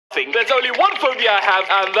There's only one phobia I have,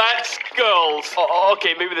 and that's girls. Oh,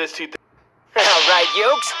 okay, maybe there's two things. All right,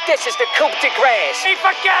 Ukes, this is the coup de grace. Hey,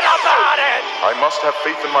 forget about it! I must have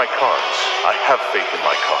faith in my cards. I have faith in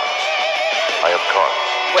my cards. I have cards.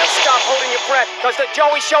 Well, stop holding your breath, because the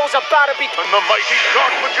Joey Show's about to be... And the mighty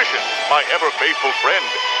dark magician, my ever-faithful friend,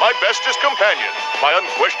 my bestest companion, my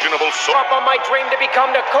unquestionable soul. Up on my dream to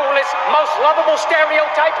become the coolest, most lovable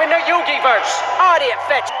stereotype in the Yugiverse. Oh, dear,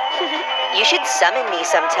 fetch. You should summon me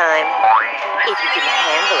sometime, if you can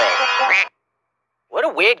handle it. What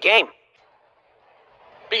a weird game.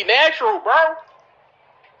 Be natural, bro.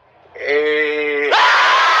 Hey. Ah!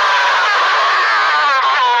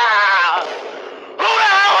 Who the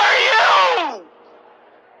hell are you?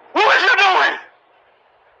 What was you doing?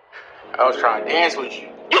 I was trying to dance with you.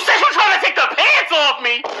 You said you were trying to take the pants off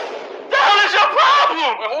me. The hell is your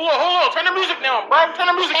problem? Wait, hold on. Turn the music down, bro. Turn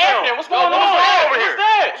the music down. What's going on over here?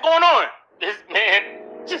 What's going on? This man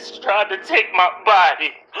just tried to take my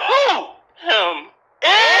body. Who? Him.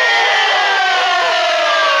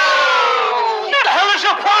 What the hell is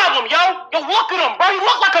your problem, yo? Yo, look at him, bro. You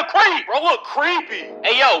look like a creep. Bro, look creepy.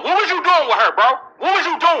 Hey, yo, what was you doing with her, bro? What was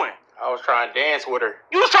you doing? I was trying to dance with her.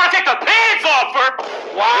 You was trying to take the pants off her.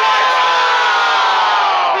 Wow.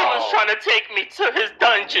 He was trying to take me to his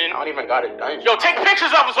dungeon. I don't even got a dungeon. Yo, take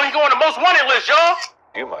pictures of him so he go on the most wanted list, y'all.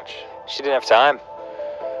 Too much. She didn't have time.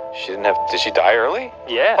 She didn't have. Did she die early?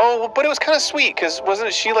 Yeah. Oh, but it was kind of sweet because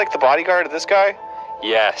wasn't she like the bodyguard of this guy?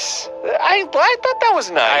 Yes. I thought that was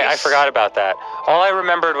nice. I forgot about that. All I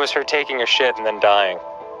remembered was her taking a shit and then dying.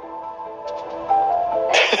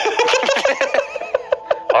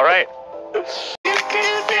 All right.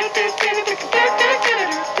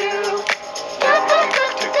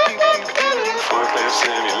 Forklift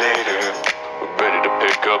simulator. We're ready to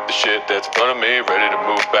pick up the shit that's in front of me. Ready to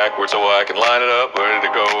move backwards so I can line it up. Ready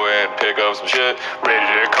to go and pick up some shit.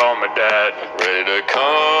 Ready to call my dad. Ready to come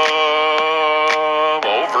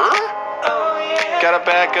over. Gotta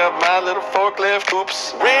back up my little forklift.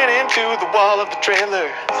 Oops, ran into the wall of the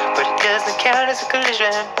trailer. But it doesn't count as a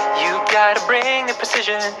collision. You gotta bring the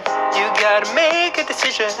precision. You gotta make a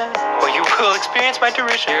decision, or you will experience my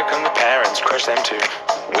derision. Here come the parents, crush them too.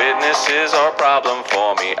 Witnesses are a problem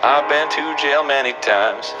for me. I've been to jail many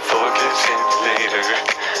times. Forklift simulator,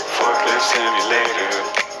 forklift simulator.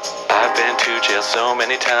 I've been to jail so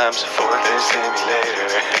many times. Forklift simulator,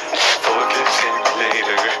 forklift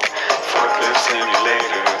simulator, forklift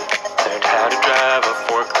simulator. Learned how to drive a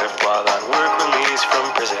forklift while on work release from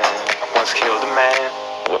prison. Once killed a man.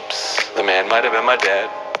 Whoops, the man might have been my dad.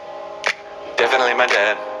 Definitely my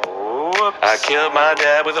dad. Whoops. I killed my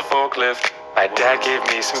dad with a forklift. My dad gave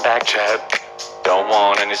me some back chat. Don't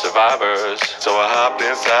want any survivors, so I hopped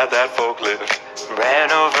inside that forklift.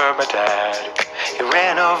 Ran over my dad. He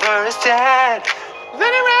ran over his dad.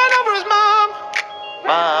 Then he ran over his mom.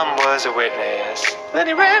 Mom was a witness. Then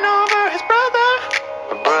he ran over his brother.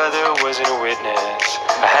 My brother wasn't a witness.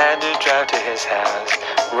 I had to drive to his house,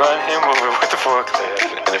 run him over with the forklift.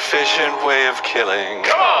 An efficient way of killing.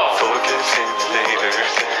 Come on. Forklift simulator,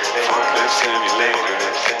 forklift simulator.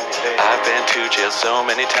 I've been to jail so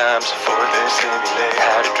many times. Forklift simulator.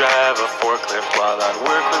 How to drive a forklift while on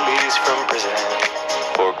work release from prison.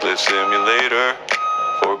 Forklift simulator,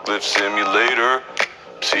 forklift simulator.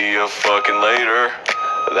 See ya fucking later.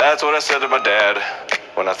 That's what I said to my dad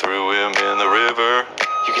when I threw him in the river.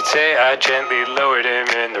 You could say I gently lowered him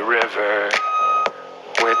in the river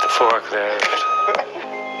with the forklift.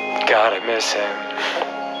 God, I miss him.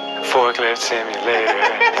 Forklift simulator.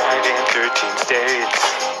 913 states,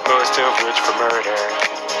 most of which for murder.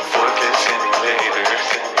 Forklift simulator,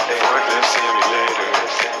 forklift simulator.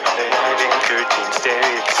 913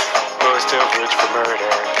 states, most of which for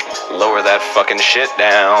murder. Lower that fucking shit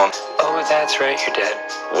down. Oh, that's right, you're dead.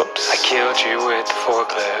 Whoops. I killed you with the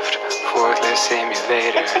forklift. Forklift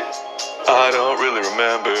simulator. I don't really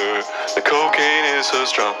remember. The cocaine is so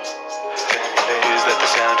strong. Is that the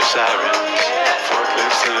sound of sirens?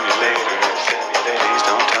 Forklift simulator. Please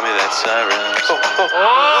don't tell me that's sirens.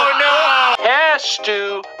 Oh, no. Has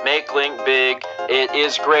to make Link big. It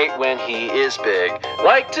is great when he is big.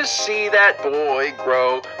 Like to see that boy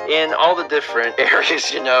grow in all the different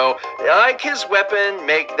areas, you know. Like his weapon,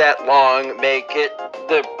 make that long, make it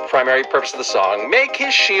the primary purpose of the song. Make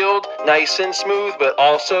his shield nice and smooth, but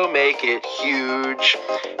also make it huge.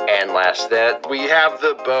 And last that, we have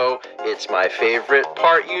the bow. It's my favorite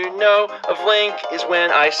part, you know, of Link is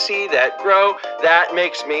when I see that grow. That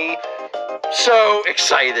makes me so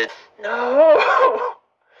excited. No,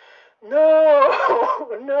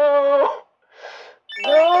 no, no.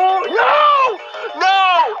 No!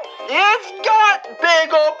 It's got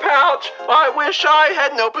big old pouch. I wish I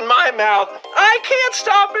hadn't opened my mouth. I can't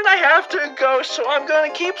stop and I have to go, so I'm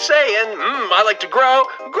gonna keep saying, I like to grow.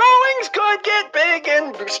 Growing's good, get big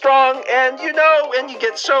and strong, and you know, and you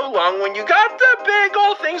get so long when you got the big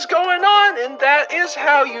old things going on, and that is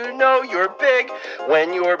how you know you're big.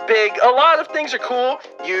 When you're big, a lot of things are cool.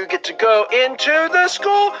 You get to go into the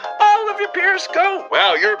school. All of your peers go,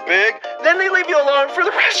 wow, you're big. Then they leave you alone for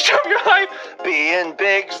the rest of your life. Being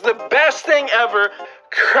big's the best thing ever.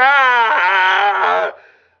 Cry.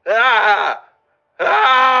 Ah.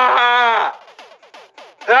 Ah.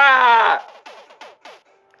 Ah.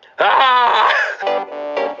 Ah.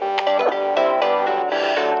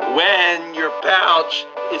 When your pouch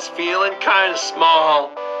is feeling kind of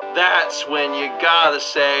small, that's when you gotta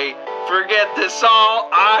say, forget this all,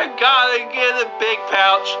 I gotta get a big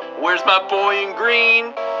pouch. Where's my boy in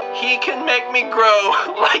green? He can make me grow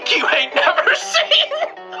like you ain't never seen.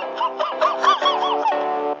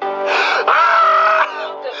 Ah!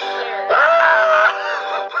 Ah!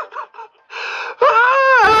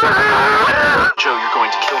 Joe, you're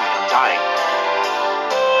going to kill me. I'm dying.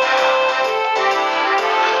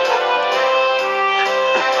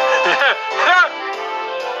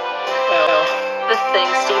 The thing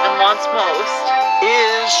Steven wants most.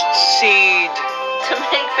 Is seed. To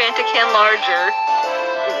make Fantacan larger.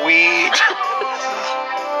 Weed.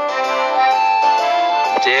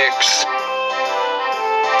 Dicks.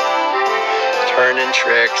 Turning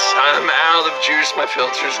tricks. I'm out of juice. My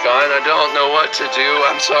filter's gone. I don't know what to do.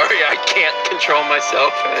 I'm sorry. I can't control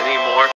myself anymore.